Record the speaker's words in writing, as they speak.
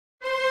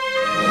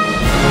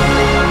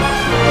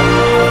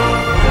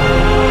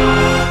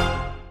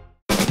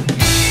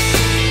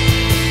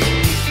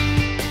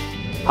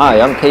Hi,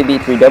 I'm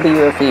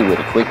KB3WFE with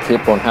a quick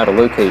tip on how to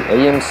locate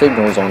AM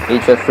signals on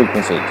HF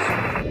frequencies.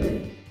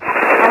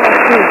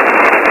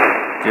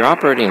 If you're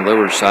operating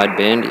lower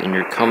sideband and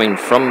you're coming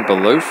from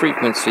below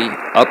frequency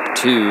up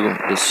to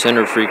the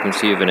center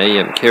frequency of an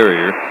AM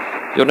carrier,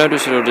 you'll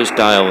notice it'll just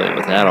dial in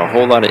without a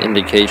whole lot of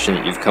indication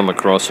that you've come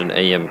across an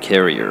AM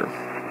carrier.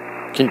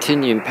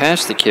 Continuing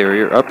past the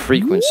carrier up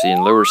frequency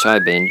in lower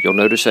sideband, you'll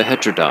notice a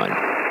heterodyne.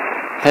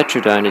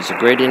 Heterodyne is a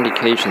great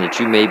indication that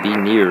you may be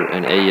near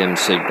an AM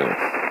signal.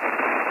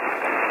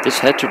 This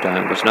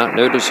heterodyne was not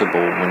noticeable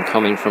when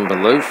coming from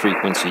below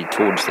frequency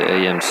towards the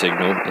AM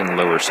signal in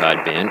lower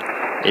sideband.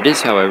 It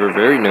is, however,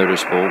 very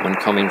noticeable when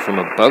coming from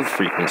above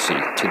frequency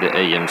to the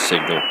AM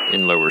signal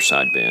in lower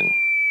sideband.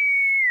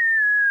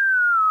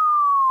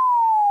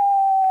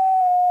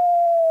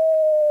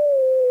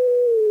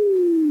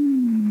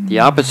 The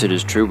opposite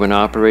is true when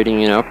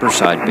operating in upper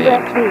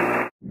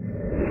sideband.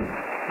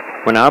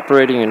 When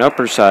operating in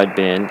upper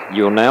sideband,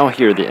 you'll now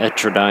hear the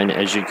heterodyne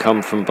as you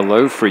come from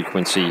below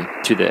frequency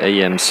to the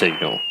AM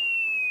signal.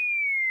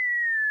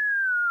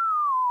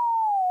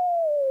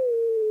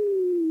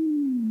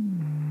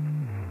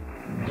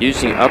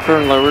 Using upper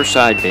and lower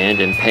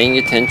sideband and paying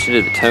attention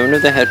to the tone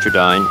of the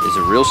heterodyne is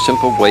a real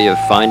simple way of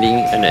finding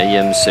an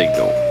AM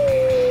signal.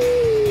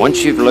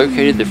 Once you've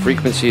located the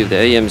frequency of the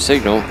AM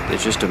signal,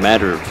 it's just a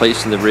matter of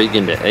placing the rig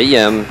into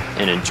AM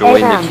and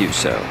enjoying the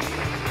QSO.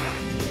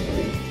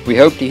 We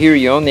hope to hear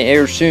you on the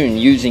air soon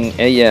using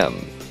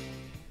AM.